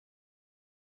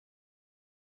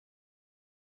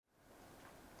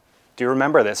Do you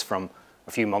remember this from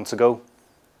a few months ago?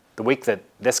 The week that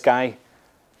this guy,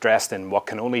 dressed in what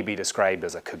can only be described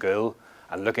as a cagoule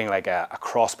and looking like a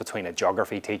cross between a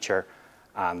geography teacher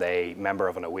and a member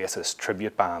of an Oasis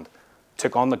tribute band,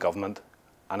 took on the government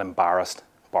and embarrassed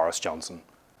Boris Johnson.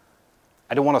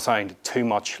 I don't want to sound too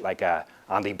much like a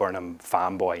Andy Burnham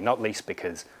fanboy, not least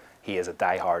because he is a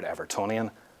die-hard Evertonian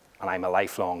and I'm a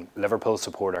lifelong Liverpool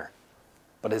supporter.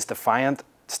 But his defiant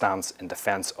stance in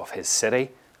defence of his city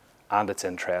and its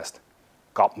interest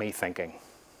got me thinking.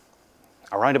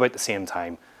 Around about the same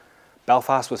time,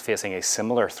 Belfast was facing a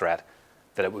similar threat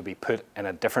that it would be put in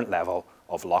a different level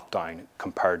of lockdown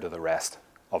compared to the rest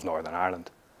of Northern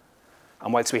Ireland.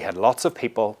 And whilst we had lots of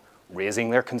people raising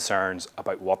their concerns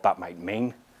about what that might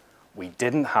mean, we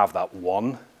didn't have that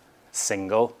one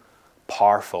single,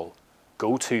 powerful,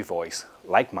 go-to voice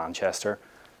like Manchester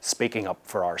speaking up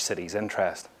for our city's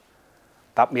interest.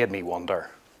 That made me wonder,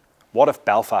 what if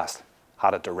Belfast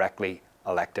had a directly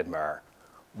elected mayor?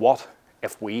 What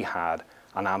if we had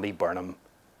an Andy Burnham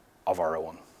of our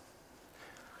own?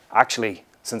 Actually,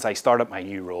 since I started my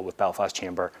new role with Belfast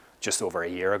Chamber just over a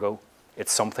year ago,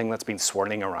 it's something that's been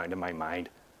swirling around in my mind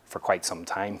for quite some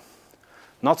time.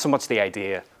 Not so much the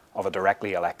idea of a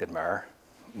directly elected mayor,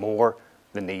 more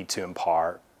the need to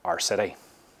empower our city.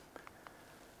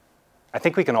 I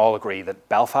think we can all agree that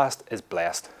Belfast is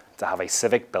blessed to have a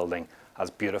civic building as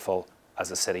beautiful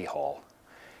as a city hall.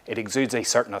 It exudes a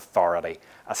certain authority,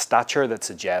 a stature that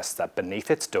suggests that beneath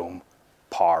its dome,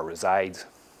 power resides.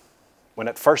 When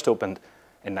it first opened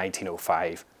in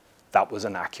 1905, that was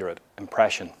an accurate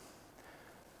impression.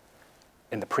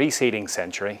 In the preceding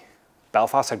century,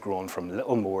 Belfast had grown from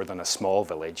little more than a small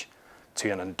village to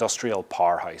an industrial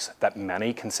powerhouse that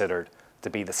many considered to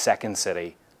be the second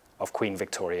city of Queen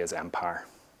Victoria's empire.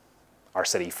 Our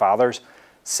city fathers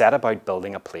set about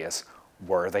building a place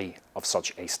worthy of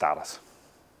such a status.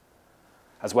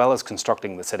 As well as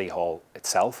constructing the City Hall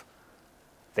itself,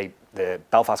 the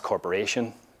Belfast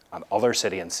Corporation and other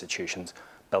city institutions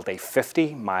built a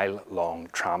 50-mile-long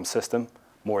tram system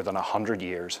more than 100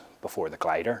 years before the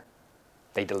glider.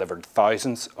 They delivered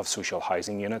thousands of social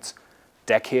housing units,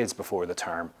 decades before the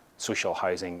term social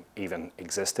housing even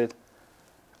existed.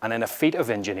 And in a feat of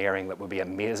engineering that would be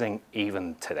amazing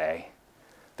even today,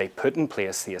 they put in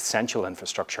place the essential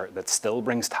infrastructure that still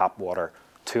brings tap water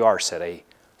to our city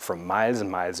from miles and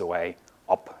miles away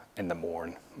up in the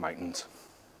Mourne Mountains.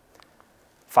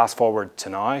 Fast forward to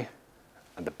now,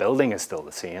 and the building is still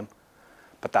the same,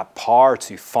 but that power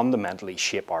to fundamentally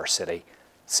shape our city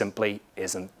simply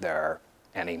isn't there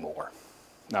anymore.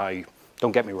 Now,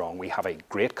 don't get me wrong, we have a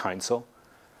great council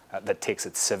that takes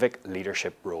its civic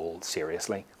leadership role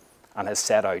seriously and has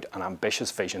set out an ambitious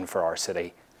vision for our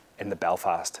city in the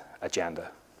Belfast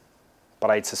agenda. But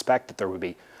I'd suspect that there would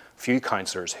be few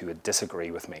councillors who would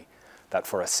disagree with me that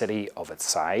for a city of its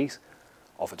size,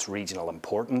 of its regional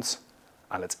importance,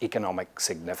 and its economic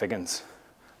significance,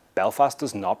 Belfast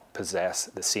does not possess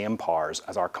the same powers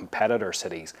as our competitor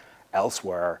cities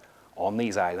elsewhere on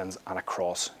these islands and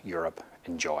across Europe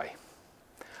enjoy.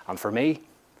 And for me,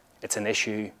 it's an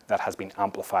issue that has been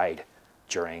amplified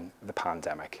during the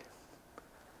pandemic.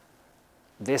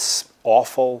 This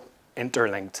awful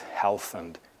interlinked health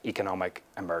and economic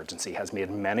emergency has made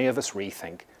many of us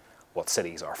rethink what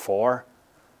cities are for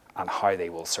and how they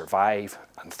will survive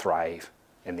and thrive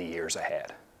in the years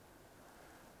ahead.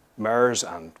 Mayors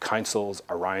and councils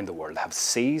around the world have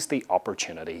seized the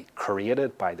opportunity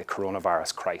created by the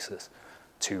coronavirus crisis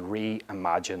to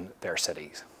reimagine their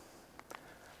cities.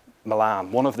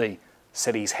 Milan, one of the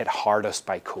cities hit hardest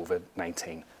by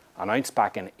COVID-19, announced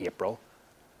back in April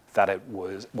that it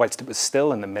was, whilst it was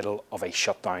still in the middle of a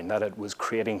shutdown, that it was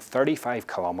creating 35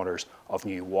 kilometres of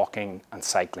new walking and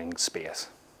cycling space.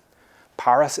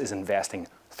 Paris is investing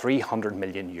 300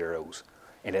 million euros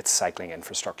in its cycling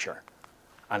infrastructure.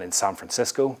 And in San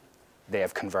Francisco, they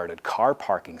have converted car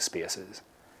parking spaces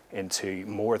into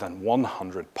more than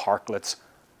 100 parklets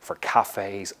for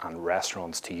cafes and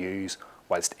restaurants to use,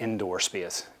 whilst indoor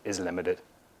space is limited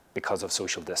because of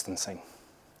social distancing.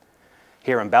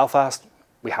 Here in Belfast,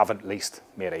 we have at least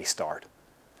made a start.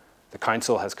 The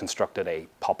council has constructed a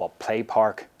pop-up play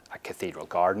park at Cathedral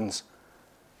Gardens.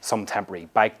 Some temporary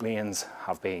bike lanes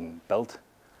have been built,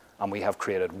 and we have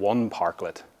created one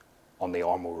parklet on the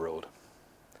Ormeau Road.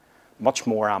 Much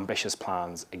more ambitious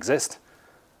plans exist,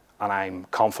 and I'm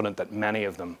confident that many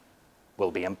of them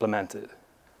will be implemented.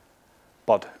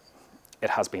 But it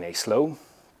has been a slow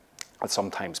and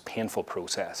sometimes painful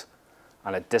process,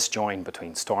 and a disjoin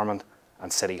between Stormont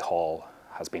and City Hall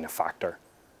has been a factor.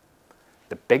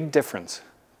 The big difference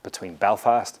between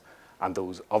Belfast and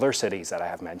those other cities that I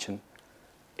have mentioned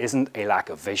isn't a lack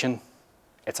of vision,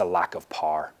 it's a lack of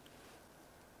power.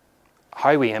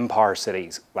 How we empower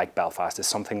cities like Belfast is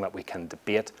something that we can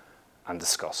debate and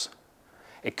discuss.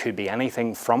 It could be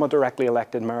anything from a directly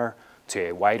elected mayor to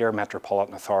a wider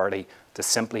metropolitan authority to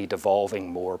simply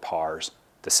devolving more powers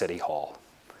to City Hall.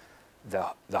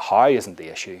 The how isn't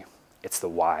the issue, it's the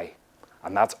why.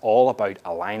 And that's all about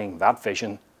aligning that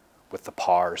vision with the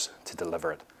powers to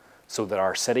deliver it, so that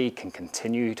our city can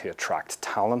continue to attract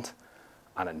talent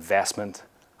and investment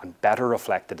and better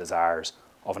reflect the desires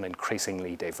of an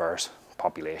increasingly diverse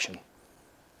population.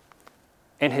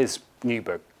 In his new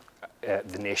book,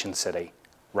 The Nation City,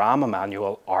 Rahm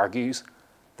Emanuel argues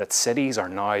that cities are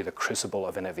now the crucible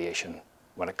of innovation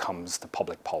when it comes to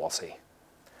public policy.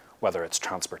 Whether it's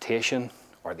transportation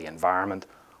or the environment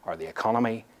or the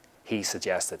economy, he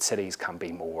suggests that cities can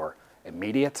be more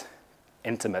immediate,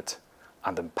 intimate,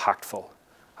 and impactful.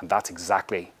 And that's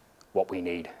exactly what we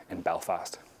need in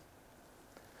Belfast.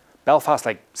 Belfast,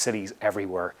 like cities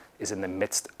everywhere, is in the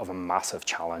midst of a massive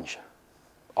challenge.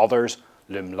 Others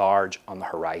loom large on the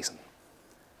horizon.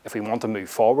 If we want to move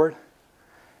forward,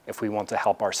 if we want to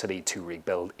help our city to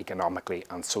rebuild economically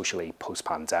and socially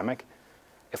post-pandemic,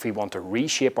 if we want to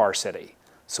reshape our city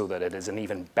so that it is an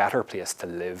even better place to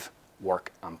live,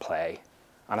 work and play,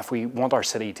 and if we want our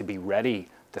city to be ready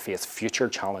to face future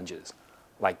challenges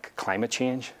like climate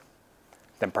change,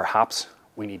 then perhaps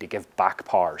we need to give back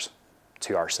powers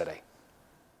to our city.